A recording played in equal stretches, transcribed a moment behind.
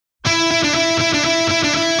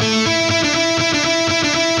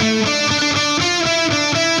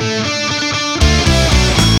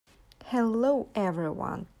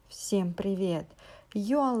Всем привет!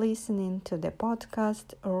 You are listening to the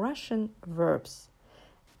podcast Russian Verbs.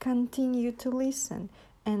 Continue to listen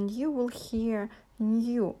and you will hear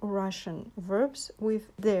new Russian verbs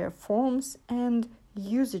with their forms and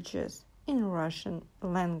usages in Russian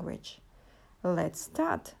language. Let's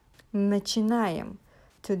start! Начинаем!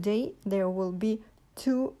 Today there will be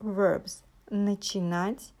two verbs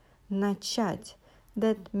начинать, начать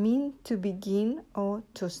that mean to begin or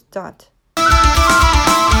to start.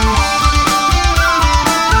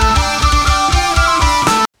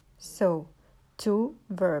 So, two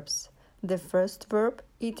verbs. The first verb,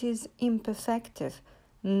 it is imperfective,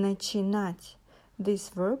 начинать. This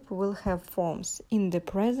verb will have forms in the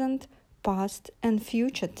present, past and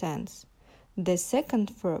future tense. The second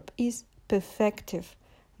verb is perfective,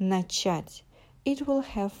 начать. It will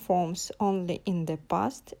have forms only in the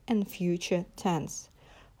past and future tense.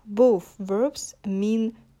 Both verbs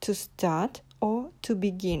mean to start or to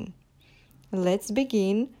begin. Let's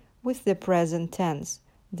begin with the present tense.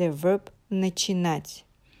 The verb начинать.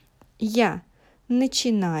 Я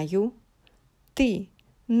начинаю, ты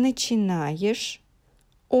начинаешь,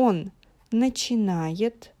 он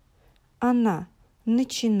начинает, она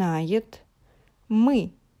начинает,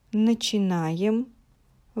 мы начинаем,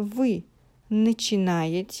 вы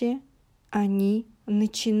начинаете, они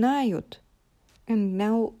начинают. And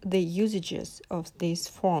now the usages of these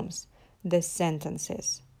forms, the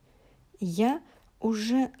sentences. Я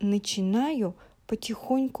уже начинаю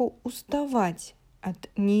потихоньку уставать от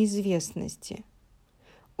неизвестности.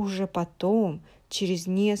 Уже потом, через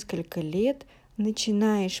несколько лет,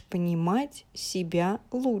 начинаешь понимать себя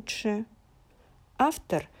лучше.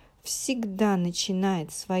 Автор всегда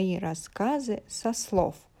начинает свои рассказы со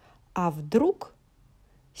слов «а вдруг?».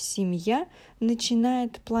 Семья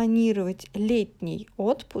начинает планировать летний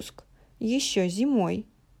отпуск еще зимой.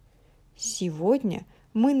 Сегодня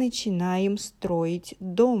мы начинаем строить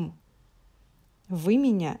дом. Вы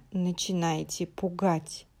меня начинаете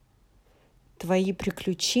пугать. Твои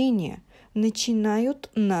приключения начинают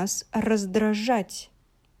нас раздражать.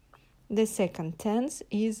 The second tense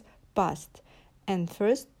is past, and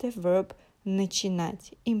first the verb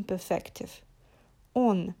начинать, imperfective.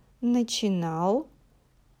 Он начинал,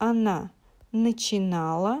 она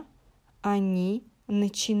начинала, они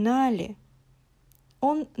начинали.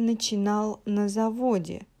 Он начинал на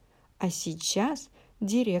заводе, а сейчас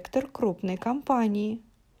директор крупной компании.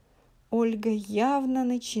 Ольга явно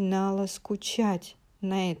начинала скучать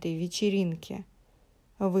на этой вечеринке.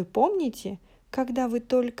 Вы помните, когда вы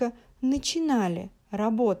только начинали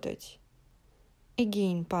работать?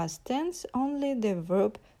 Again, past tense, only the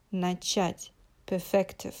verb начать,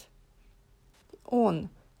 perfective. Он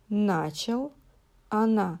начал,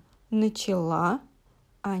 она начала,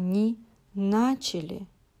 они начали.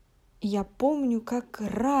 Я помню, как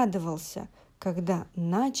радовался, когда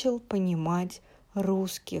начал понимать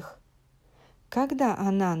русских. Когда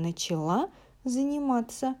она начала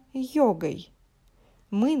заниматься йогой,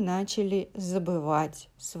 мы начали забывать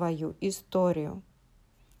свою историю.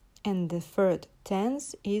 And the third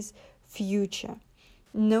tense is future.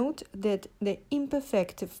 Note that the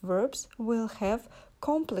imperfective verbs will have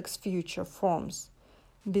complex future forms.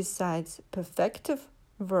 Besides perfective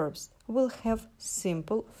verbs will have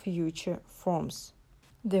simple future forms.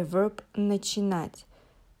 The verb начинать.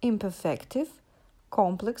 Imperfective,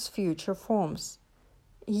 complex future forms.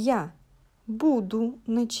 Я буду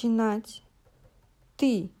начинать.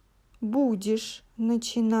 Ты будешь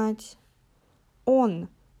начинать. Он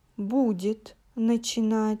будет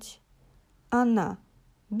начинать. Она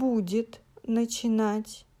будет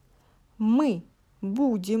начинать. Мы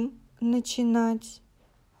будем начинать.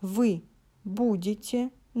 Вы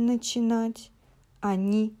будете начинать.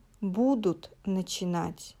 Они будут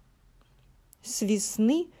начинать. С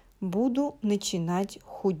весны буду начинать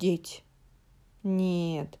худеть.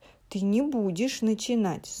 Нет, ты не будешь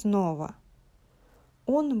начинать снова.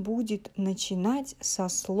 Он будет начинать со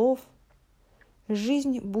слов.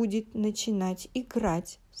 Жизнь будет начинать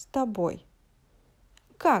играть с тобой.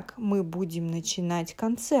 Как мы будем начинать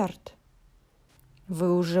концерт?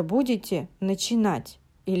 Вы уже будете начинать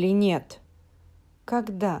или нет?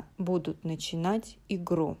 Когда будут начинать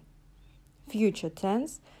игру? Future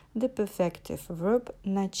tense, the perfective verb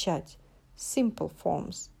начать, simple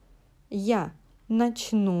forms. Я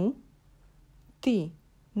начну, ты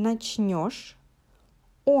начнешь,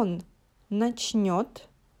 он начнет,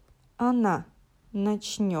 она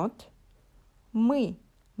начнет, мы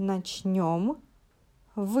начнем,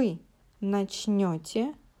 вы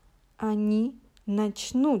начнете, они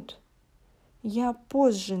начнут. Я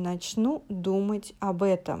позже начну думать об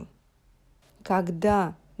этом.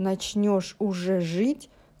 Когда начнешь уже жить,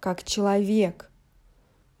 как человек.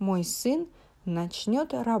 Мой сын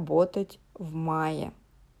начнет работать в мае.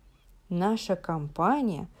 Наша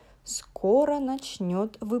компания скоро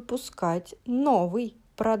начнет выпускать новый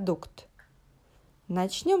продукт.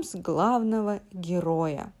 Начнем с главного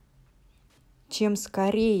героя. Чем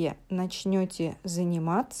скорее начнете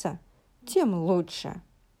заниматься, тем лучше.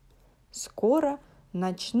 Скоро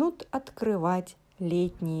начнут открывать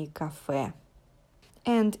летние кафе.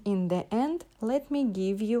 And in the end, let me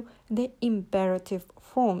give you the imperative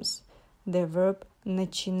forms, the verb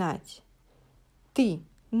начинать. Ты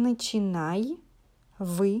начинай,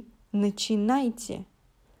 вы начинайте.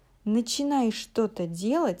 Начинай что-то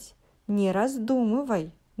делать, не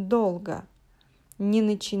раздумывай долго. Не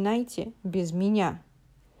начинайте без меня.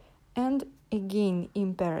 And again,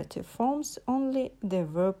 imperative forms only the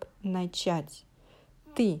verb начать.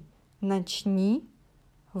 Ты начни,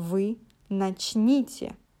 вы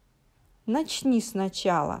начните. Начни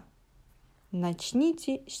сначала.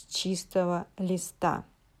 Начните с чистого листа.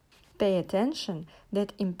 Pay attention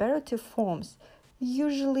that imperative forms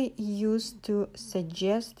usually used to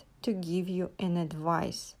suggest to give you an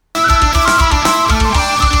advice.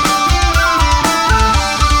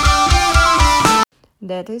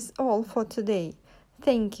 That is all for today.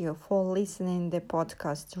 Thank you for listening the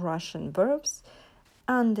podcast Russian Verbs.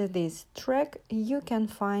 Under this track, you can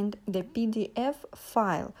find the PDF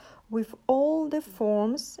file with all the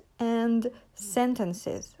forms and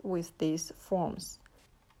sentences with these forms.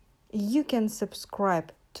 You can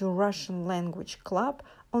subscribe to Russian Language Club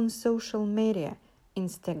on social media,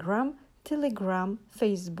 Instagram, Telegram,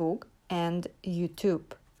 Facebook, and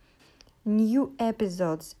YouTube. New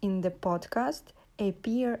episodes in the podcast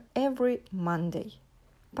appear every Monday.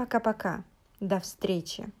 Пока-пока. До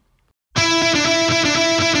встречи.